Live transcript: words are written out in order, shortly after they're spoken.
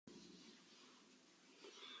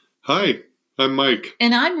Hi, I'm Mike.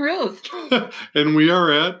 And I'm Ruth. And we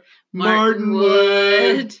are at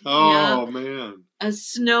Martinwood. Oh, man. A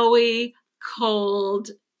snowy,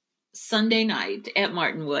 cold Sunday night at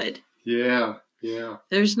Martinwood. Yeah.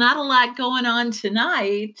 There's not a lot going on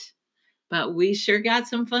tonight, but we sure got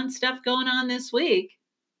some fun stuff going on this week.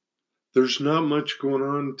 There's not much going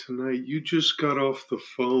on tonight. You just got off the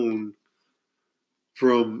phone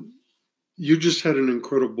you just had an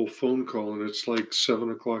incredible phone call, and it's like 7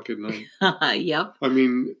 o'clock at night. Yep. I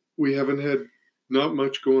mean, we haven't had not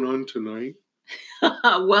much going on tonight.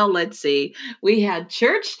 Well, let's see. We had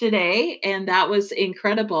church today, and that was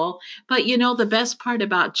incredible. But the best part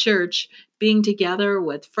about church, being together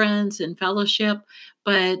with friends and fellowship.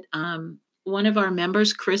 But one of our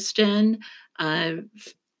members, Kristen,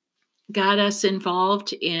 got us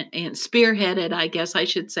involved in spearheaded, I guess I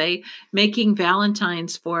should say, making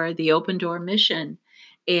Valentines for the Open Door Mission.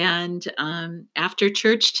 And after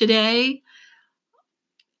church today,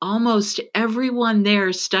 almost everyone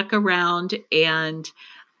there stuck around and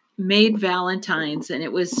made Valentines, and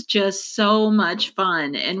it was just so much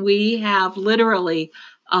fun. And we have literally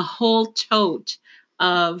a whole tote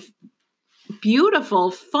of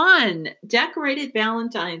beautiful, fun, decorated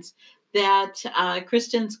Valentines that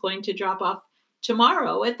Kristen's going to drop off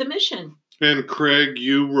tomorrow at the mission. And Craig,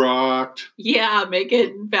 you rocked. Yeah,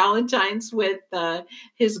 making Valentines with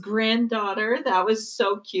his granddaughter. That was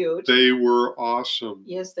so cute. They were awesome.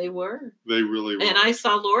 Yes, they were. They really were. And I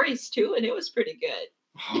saw Lori's too, and it was pretty good.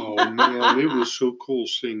 Oh, man, it was so cool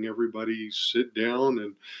seeing everybody sit down.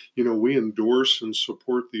 And, we endorse and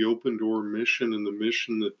support the Open Door Mission and the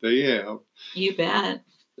mission that they have. You bet.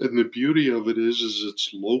 And the beauty of it is it's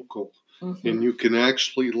local. Mm-hmm. And you can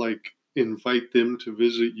actually, invite them to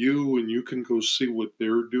visit you, and you can go see what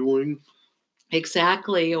they're doing.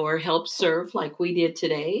 Exactly, or help serve like we did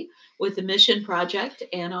today with the Mission Project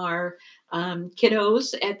and our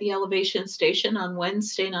kiddos at the Elevation Station on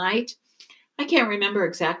Wednesday night. I can't remember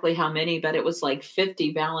exactly how many, but it was like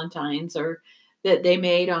 50 Valentines that they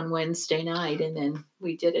made on Wednesday night, and then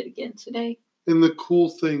we did it again today. And the cool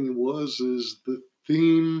thing is the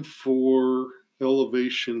theme for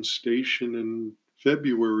Elevation Station in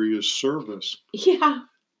February is service. Yeah.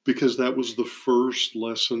 Because that was the first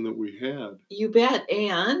lesson that we had. You bet.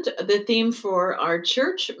 And the theme for our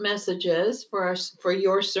church messages for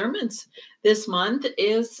your sermons this month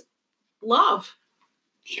is love.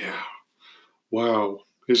 Yeah. Wow.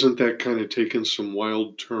 Isn't that kind of taking some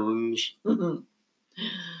wild turns? Mm-hmm.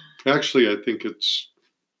 Actually, I think it's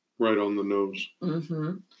right on the nose.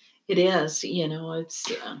 Mm-hmm. It is.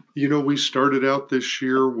 It's... we started out this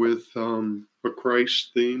year with a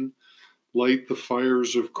Christ theme, Light the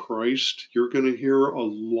Fires of Christ. You're going to hear a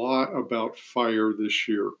lot about fire this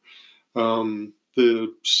year.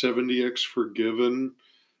 The 70X Forgiven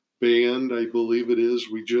band, I believe it is,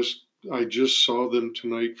 I just saw them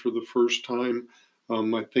tonight for the first time.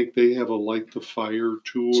 I think they have a Light the Fire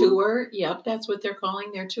tour. Yep, that's what they're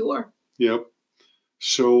calling their tour. Yep.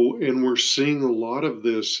 So, and we're seeing a lot of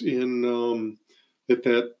this at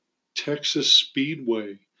that Texas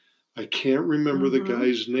Speedway. I can't remember the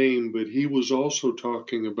guy's name, but he was also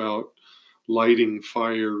talking about lighting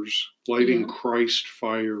fires, Christ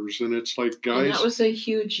fires. And it's like, guys. And that was a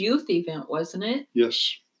huge youth event, wasn't it?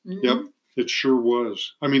 Yes. Mm-hmm. Yep. It sure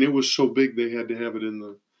was. I mean, it was so big they had to have it in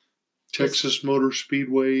the Texas Motor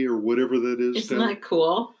Speedway or whatever that is. Isn't that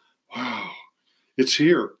cool? Wow. It's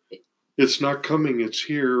here. It's not coming. It's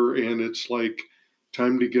here. And it's like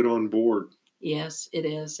time to get on board. Yes, it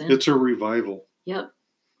is. And it's a revival. Yep.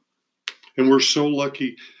 And we're so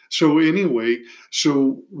lucky. So anyway,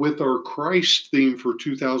 with our Christ theme for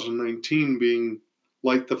 2019 being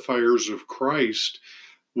Light the Fires of Christ,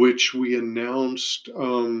 which we announced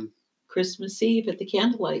Christmas Eve at the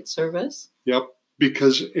candlelight service. Yep,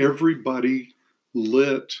 because everybody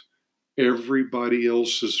lit everybody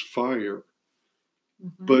else's fire.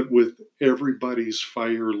 Mm-hmm. But with everybody's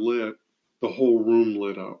fire lit, the whole room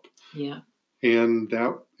lit up. Yeah. And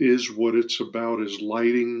that is what it's about, is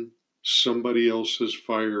lighting somebody else's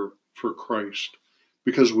fire for Christ,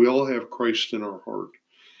 because we all have Christ in our heart.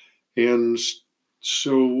 And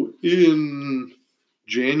so in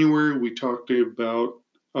January, we talked about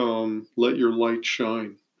let your light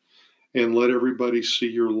shine and let everybody see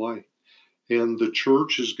your light. And the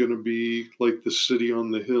church is going to be like the city on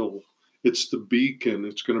the hill. It's the beacon.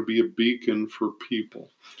 It's going to be a beacon for people.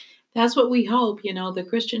 That's what we hope. The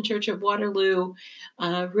Christian Church of Waterloo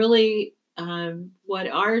really... what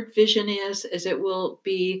our vision is it will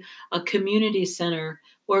be a community center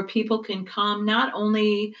where people can come not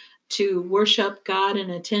only to worship God and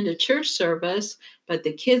attend a church service, but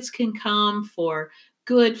the kids can come for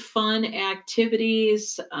good, fun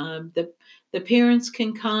activities. The parents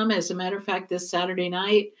can come. As a matter of fact, this Saturday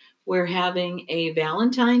night, we're having a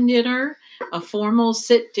Valentine dinner, a formal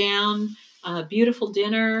sit-down, beautiful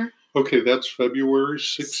dinner. Okay, that's February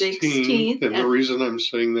 16th. 16th. And the reason I'm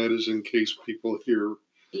saying that is in case people hear.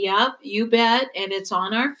 Yep, you bet. And it's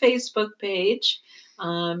on our Facebook page,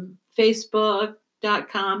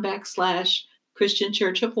 facebook.com/Christian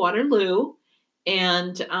Church of Waterloo.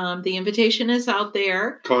 And the invitation is out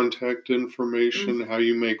there. Contact information, how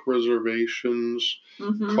you make reservations,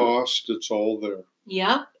 cost, it's all there.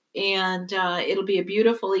 Yep. And it'll be a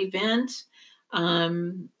beautiful event.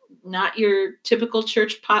 Not your typical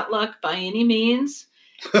church potluck by any means.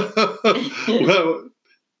 Well,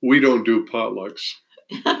 we don't do potlucks.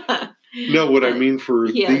 No, what I mean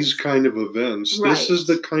for these kind of events, this is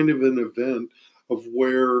the kind of an event of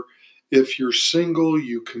where if you're single,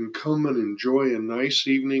 you can come and enjoy a nice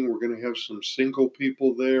evening. We're going to have some single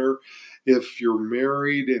people there. If you're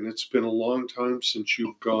married and it's been a long time since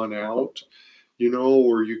you've gone out,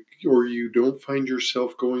 or you don't find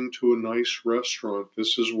yourself going to a nice restaurant,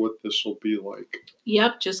 this is what this will be like.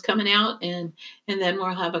 Yep, just coming out, and then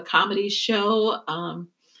we'll have a comedy show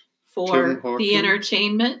for the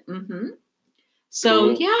entertainment. So,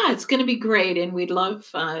 cool. Yeah, it's going to be great, and we'd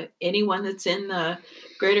love anyone that's in the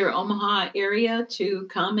greater Omaha area to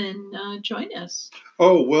come and join us.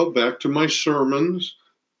 Oh, well, back to my sermons.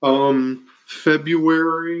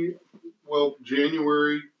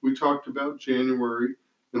 January, we talked about January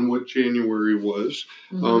and what January was.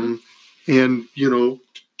 And,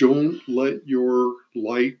 don't let your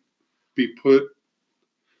light be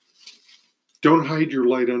don't hide your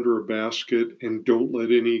light under a basket, and don't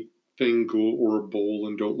let anything go, or a bowl,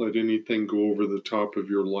 and don't let anything go over the top of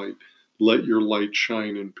your light. Let your light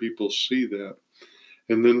shine and people see that.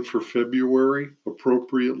 And then for February,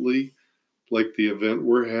 appropriately, like the event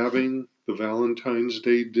we're having, the Valentine's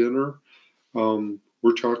Day dinner,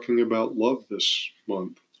 we're talking about love this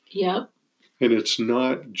month. Yep. And it's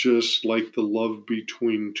not just like the love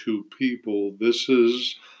between two people. This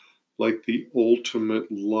is like the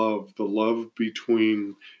ultimate love, the love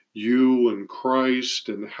between you and Christ,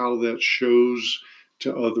 and how that shows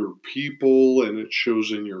to other people, and it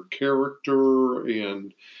shows in your character,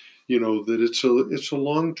 and that it's a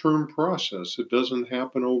long-term process. It doesn't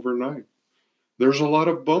happen overnight. There's a lot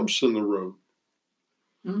of bumps in the road.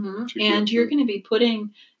 And you're going to be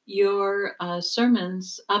putting your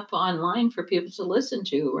sermons up online for people to listen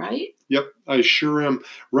to, right? Yep, I sure am.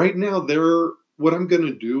 Right now, what I'm going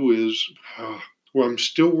to do is, I'm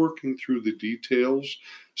still working through the details.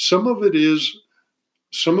 Some of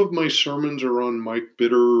my sermons are on Mike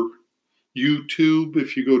Bitter YouTube.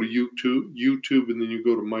 If you go to YouTube and then you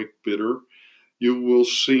go to Mike Bitter, you will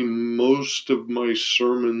see most of my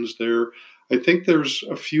sermons there. I think there's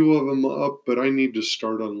a few of them up, but I need to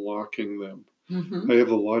start unlocking them. I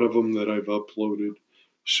have a lot of them that I've uploaded,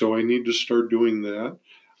 so I need to start doing that.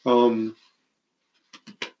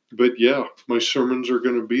 But yeah, my sermons are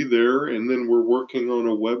going to be there, and then we're working on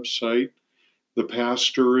a website. The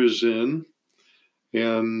pastor is in,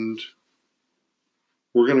 and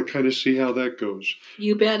we're going to kind of see how that goes.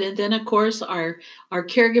 You bet. And then, of course, our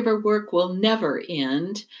caregiver work will never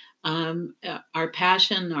end. Our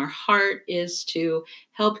passion, our heart is to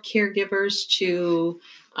help caregivers to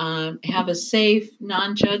have a safe,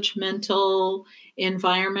 non-judgmental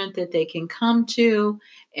environment that they can come to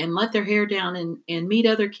and let their hair down and meet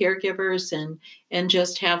other caregivers and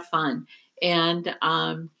just have fun. And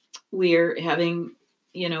we're having,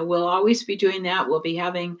 we'll always be doing that. We'll be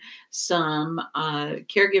having some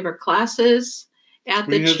caregiver classes at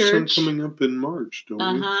the church. We have some coming up in March,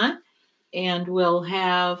 don't we? And we'll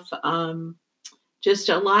have just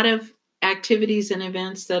a lot of activities and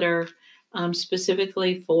events that are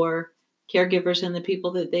specifically for caregivers and the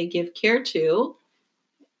people that they give care to.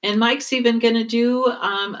 And Mike's even going to do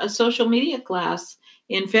a social media class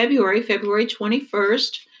in February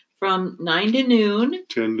 21st from 9 to noon.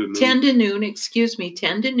 10 to noon. 10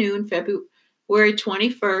 to noon, February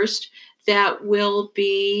 21st. That will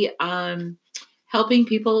be helping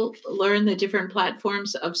people learn the different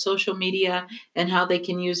platforms of social media and how they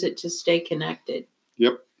can use it to stay connected.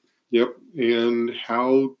 Yep. And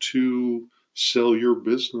how to sell your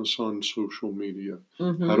business on social media,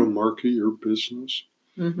 how to market your business.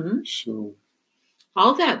 So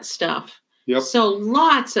all that stuff. Yep. So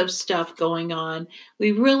lots of stuff going on.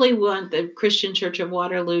 We really want the Christian Church of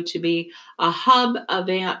Waterloo to be a hub of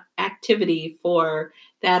activity for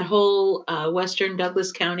that whole western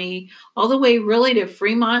Douglas County, all the way really to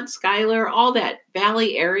Fremont, Schuyler, all that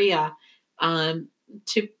valley area,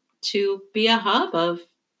 to be a hub of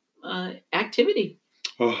activity.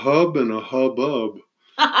 A hub and a hubbub.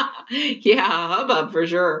 Yeah, hubbub for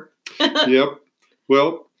sure. Yep.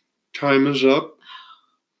 Well, time is up.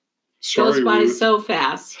 Sorry, Goes by Ruth. so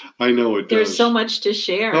fast. I know it does. There's so much to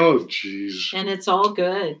share. Oh, jeez. And it's all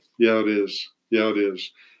good. Yeah, it is. Yeah, it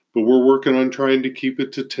is. But we're working on trying to keep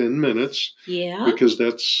it to 10 minutes. Yeah. Because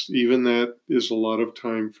that is a lot of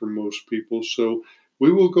time for most people. So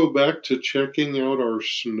we will go back to checking out our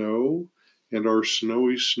snow and our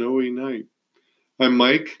snowy night. I'm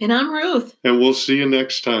Mike. And I'm Ruth. And we'll see you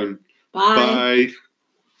next time. Bye. Bye.